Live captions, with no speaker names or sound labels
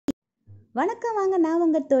வணக்கம் வாங்க, நான்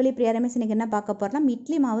உங்கள் தோழி பிரியா ரமேஷ். இன்றைக்கி என்ன பார்க்க போகிறோம்,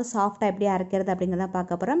 இட்லி மாவு சாஃப்டாக எப்படி அரைக்கிறது அப்படிங்கிறத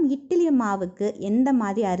பார்க்க போகிறோம். இட்லி மாவுக்கு எந்த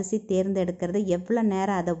மாதிரி அரிசி தேர்ந்தெடுக்கிறது, எவ்வளோ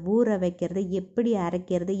நேரம் அதை ஊற வைக்கிறது, எப்படி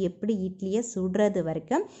அரைக்கிறது, எப்படி இட்லியை சுடுறது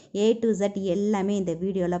வரைக்கும் A to Z எல்லாமே இந்த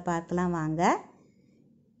வீடியோவில் பார்க்கலாம் வாங்க.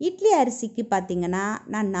 இட்லி அரிசிக்கு பார்த்திங்கன்னா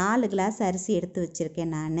நான் 4 கிளாஸ் அரிசி எடுத்து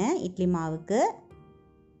வச்சுருக்கேன். நான் இட்லி மாவுக்கு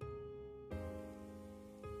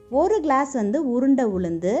 1 கிளாஸ் உருண்டை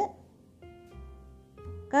உளுந்து,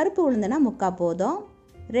 கருப்பு உளுந்துனா 3/4 போதும்.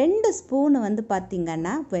 2 ஸ்பூன்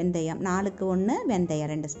பார்த்திங்கன்னா வெந்தயம், 4க்கு 1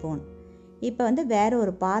 வெந்தயம் 2 ஸ்பூன். இப்போ வேறு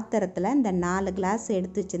ஒரு பாத்திரத்தில் இந்த 4 கிளாஸ்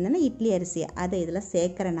எடுத்து வச்சுருந்தேன்னா இட்லி அரிசி அதை இதில்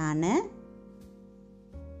சேர்க்குறேன். நான்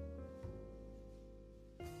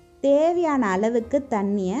தேவையான அளவுக்கு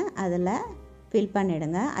தண்ணியை அதில் ஃபில்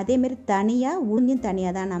பண்ணிவிடுங்க. அதேமாரி தனியாக உளுந்தையும்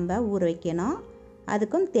தனியாக தான் நம்ம ஊற வைக்கணும்.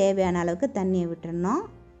 அதுக்கும் தேவையான அளவுக்கு தண்ணியை விட்டுறணும்.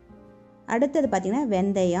 அடுத்தது பார்த்திங்கன்னா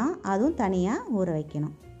வெந்தயம், அதுவும் தனியாக ஊற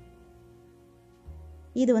வைக்கணும்.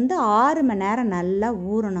 இது 6 மணி நேரம் நல்லா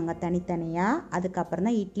ஊறணுங்க தனித்தனியாக. அதுக்கப்புறம்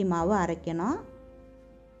தான் இட்லி மாவு அரைக்கணும்.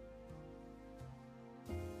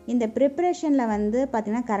 இந்த ப்ரிப்ரேஷனில்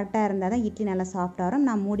பார்த்திங்கன்னா கரெக்டாக இருந்தால் தான் இட்லி நல்லா சாஃப்டாக வரும்.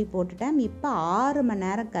 நான் மூடி போட்டுட்டேன். இப்போ 6 மணி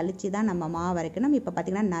நேரம் கழித்து தான் நம்ம மாவு அரைக்கணும். இப்போ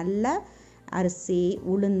பார்த்திங்கன்னா நல்லா அரிசி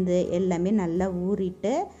உளுந்து எல்லாமே நல்லா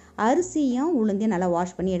ஊறிட்டு, அரிசியும் உளுந்தையும் நல்லா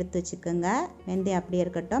வாஷ் பண்ணி எடுத்து வச்சுக்கோங்க. வெந்தயம் அப்படியே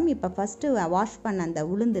இருக்கட்டும். இப்போ ஃபஸ்ட்டு வாஷ் பண்ண அந்த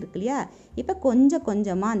உளுந்து இருக்கு இல்லையா, இப்போ கொஞ்சம்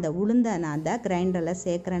கொஞ்சமாக அந்த உளுந்தை நான் அந்த கிரைண்டரில்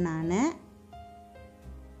சேர்க்குறேன். நான்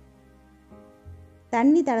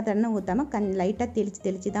தண்ணி தடன்னு ஊற்றாமல் லைட்டாக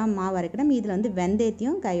தெளித்து தான் மாவு அரைக்கணும். இதில்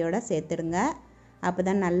வெந்தயத்தையும் கையோட சேர்த்துடுங்க. அப்போ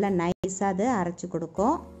தான் நல்லா நைஸாக அது அரைச்சி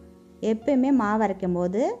கொடுக்கும். எப்போயுமே மாவு அரைக்கும்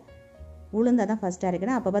போது உளுந்தை தான் ஃபஸ்ட்டு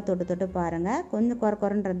அரைக்கணும். அப்பப்போ தொட்டு பாருங்கள். கொஞ்சம்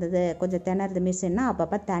குறன்றது, கொஞ்சம் திணறது மிஷின்னா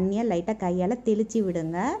அப்பப்போ தண்ணியை லைட்டாக கையால் தெளித்து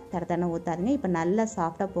விடுங்க. தடத்தண்ணை ஊற்றாதுங்க. இப்போ நல்லா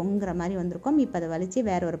சாஃப்டாக பொங்குற மாதிரி வந்திருக்கும். இப்போ அதை வலித்து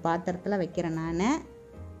வேறு ஒரு பாத்திரத்தில் வைக்கிறேன். நான்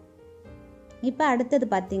இப்போ அடுத்தது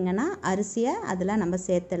பார்த்திங்கன்னா அரிசியை அதில் நம்ம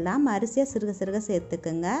சேர்த்துடலாம். அரிசியை சிறுக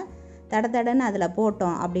சேர்த்துக்குங்க. தடன்னு அதில்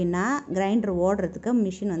போட்டோம் அப்படின்னா கிரைண்டர் ஓடுறதுக்கு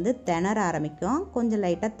மிஷின் திணற ஆரம்பிக்கும். கொஞ்சம்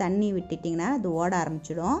லைட்டாக தண்ணி விட்டுட்டிங்கன்னா அது ஓட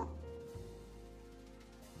ஆரம்பிச்சிடும்.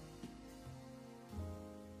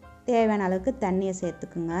 தேவையான அளவுக்கு தண்ணியை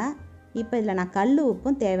சேர்த்துக்குங்க. இப்போ இதில் நான் கல்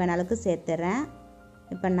உப்பும் தேவையான அளவுக்கு சேர்த்துறேன்.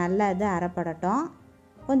 இப்போ நல்லா இது அரைப்படட்டும்.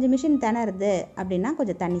 கொஞ்சம் மிஷின் திணறுது அப்படின்னா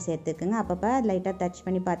கொஞ்சம் தண்ணி சேர்த்துக்குங்க. அப்பப்போ லைட்டாக டச்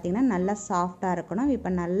பண்ணி பார்த்தீங்கன்னா நல்லா சாஃப்டாக இருக்கணும்.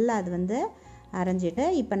 இப்போ நல்லா அது அரைஞ்சிட்டு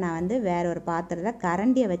இப்போ நான் வேறு ஒரு பாத்திரத்தில்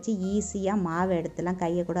கரண்டியை வச்சு ஈஸியாக மாவு எடுத்துடலாம்.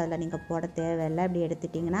 கையை கூட அதில் நீங்கள் போட தேவையில்லை. அப்படி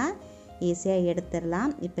எடுத்துட்டிங்கன்னா ஈஸியாக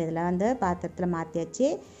எடுத்துடலாம். இப்போ இதில் பாத்திரத்தில் மாற்றியாச்சு.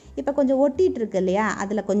 இப்போ கொஞ்சம் ஒட்டிகிட்டு இருக்கு இல்லையா,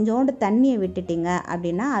 அதில் கொஞ்சோண்டு தண்ணியை விட்டுட்டிங்க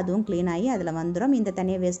அப்படின்னா அதுவும் க்ளீன் ஆகி அதில் வந்துடும். இந்த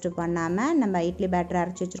தண்ணியை வேஸ்ட்டு பண்ணாமல் நம்ம இட்லி பேட்டர்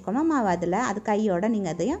அரைச்சி வச்சுருக்கோமா மாவு, அதில் அது கையோட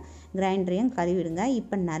நீங்கள் அதையும் கிரைண்டரையும் கழுவிடுங்க.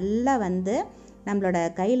 இப்போ நல்லா நம்மளோட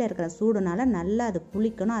கையில் இருக்கிற சூடுனால நல்லா அது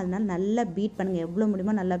புளிக்கணும். அதனால நல்லா பீட் பண்ணுங்கள். எவ்வளோ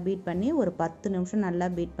முடியுமோ நல்லா பீட் பண்ணி ஒரு 10 நிமிஷம் நல்லா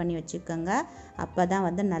பீட் பண்ணி வச்சுக்கோங்க. அப்போ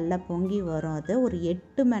தான் நல்லா பொங்கி வரும். அது ஒரு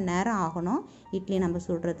 8 மணி நேரம் ஆகணும் இட்லி நம்ம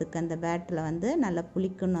சுடுறதுக்கு. அந்த பேட்டில் நல்லா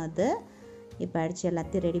புளிக்கணும் அது. இப்போ அடித்து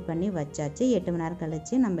எல்லாத்தையும் ரெடி பண்ணி வச்சாச்சு. 8 மணி நேரம்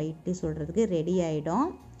கழித்து நம்ம இட்லி சுடுறதுக்கு ரெடி ஆகிடும்.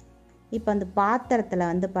 இப்போ அந்த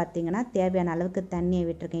பாத்திரத்தில் பார்த்திங்கன்னா தேவையான அளவுக்கு தண்ணியை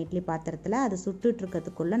விட்டுருக்கேன் இட்லி பாத்திரத்தில். அது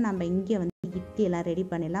சுட்டுட்ருக்கிறதுக்குள்ளே நம்ம இங்கே இட்லி எல்லாம் ரெடி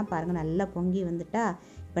பண்ணிடலாம். பாருங்கள் நல்லா பொங்கி வந்துட்டா.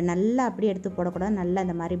 இப்போ நல்லா அப்படியே எடுத்து போடக்கூடாது, நல்லா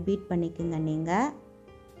இந்த மாதிரி பீட் பண்ணிக்கோங்க நீங்கள்.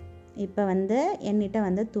 இப்போ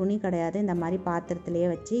என்கிட்ட துணி கிடையாது. இந்த மாதிரி பாத்திரத்துலேயே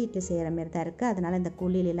வச்சு இட்லி செய்கிற மாரி தான் இருக்குது. அதனால் இந்த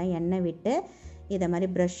குழியிலலாம் எண்ணெய் விட்டு இதை மாதிரி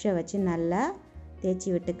ப்ரஷ்ஷை வச்சு நல்லா தேய்ச்சி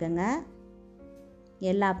விட்டுக்கோங்க.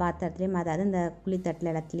 எல்லா பாத்திரத்துலேயும், அதாவது இந்த குழித்தட்டில்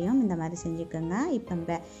எல்லாத்துலேயும் இந்த மாதிரி செஞ்சுக்கோங்க.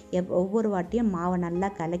 இப்போ ஒவ்வொரு வாட்டியும் மாவை நல்லா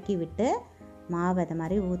கலக்கி விட்டு மாவை அதை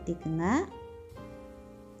மாதிரி ஊற்றிக்குங்க.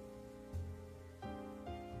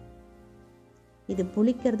 இது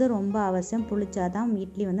புளிக்கிறது ரொம்ப அவசியம். புளிச்சாதான்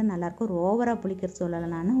இட்லி நல்லாயிருக்கும். ஓவராக புளிக்கிறது சொல்லலை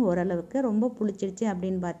நான். ஓரளவுக்கு ரொம்ப புளிச்சிடுச்சு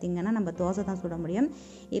அப்படின்னு பார்த்தீங்கன்னா நம்ம தோசை தான் சுட முடியும்.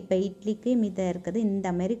 இப்போ இட்லிக்கு மீதம் இருக்குது இந்த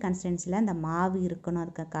மாதிரி கன்சிஸ்டன்சியில் அந்த மாவு இருக்கணும்.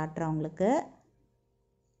 அதுக்கு காட்டுறவங்களுக்கு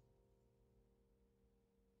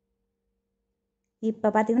இப்போ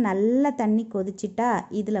பார்த்திங்கன்னா நல்லா தண்ணி கொதிச்சிட்டா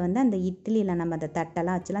இதில் அந்த இட்லியில் நம்ம அந்த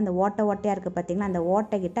தட்டெல்லாம் வச்சுலாம் அந்த ஓட்டையாக இருக்குது பார்த்திங்களா, அந்த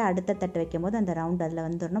ஓட்டைக்கிட்ட அடுத்த தட்டு வைக்கும் போது அந்த ரவுண்ட் அதில்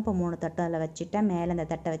வந்துடணும். இப்போ 3 தட்டும் அதில் வச்சுட்டேன். மேலே அந்த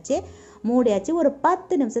தட்டை வச்சு மூடியாச்சு. ஒரு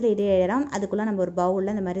 10 நிமிஷம் ரெடி ஆகிடும். அதுக்குள்ளே நம்ம ஒரு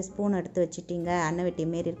பவுலில் இந்த மாதிரி ஸ்பூன் எடுத்து வச்சுட்டிங்க, அன்னை வெட்டி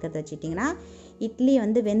மாரி இருக்கிறத வச்சுட்டிங்கன்னா இட்லி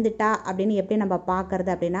வெந்துட்டா அப்படின்னு எப்படி நம்ம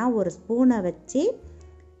பார்க்குறது அப்படின்னா, ஒரு ஸ்பூனை வச்சு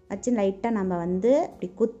லைட்டாக நம்ம இப்படி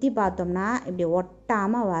குத்தி பார்த்தோம்னா இப்படி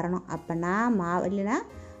ஒட்டாமல் வரணும். அப்போனா மாவு இல்லைன்னா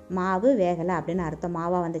மாவு வேகலை அப்படின்னு அர்த்தம்.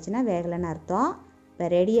 மாவாக வந்துச்சுன்னா வேகலைன்னு அர்த்தம். இப்போ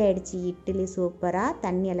ரெடி ஆகிடுச்சு இட்லி சூப்பராக.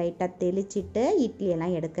 தண்ணியை லைட்டாக தெளிச்சிட்டு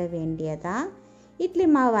இட்லியெல்லாம் எடுக்க வேண்டியதான். இட்லி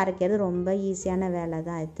மாவு அரைக்கிறது ரொம்ப ஈஸியான வேலை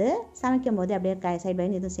தான் இது. சமைக்கும் போது அப்படியே சைட் பை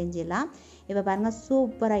இதுவும் செஞ்சிடலாம். இப்போ பாருங்கள்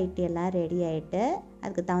சூப்பராக இட்லி எல்லாம் ரெடி ஆகிட்டு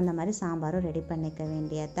அதுக்கு தகுந்த மாதிரி சாம்பாரும் ரெடி பண்ணிக்க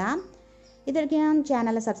வேண்டியதான். இது வரைக்கும்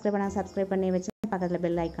சேனலை சப்ஸ்கிரைப் பண்ணி வச்சு பக்கத்தில்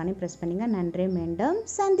பெல் ஐக்கானையும் ப்ரெஸ் பண்ணுங்கள். நன்றி, மீண்டும்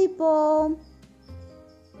சந்திப்போம்.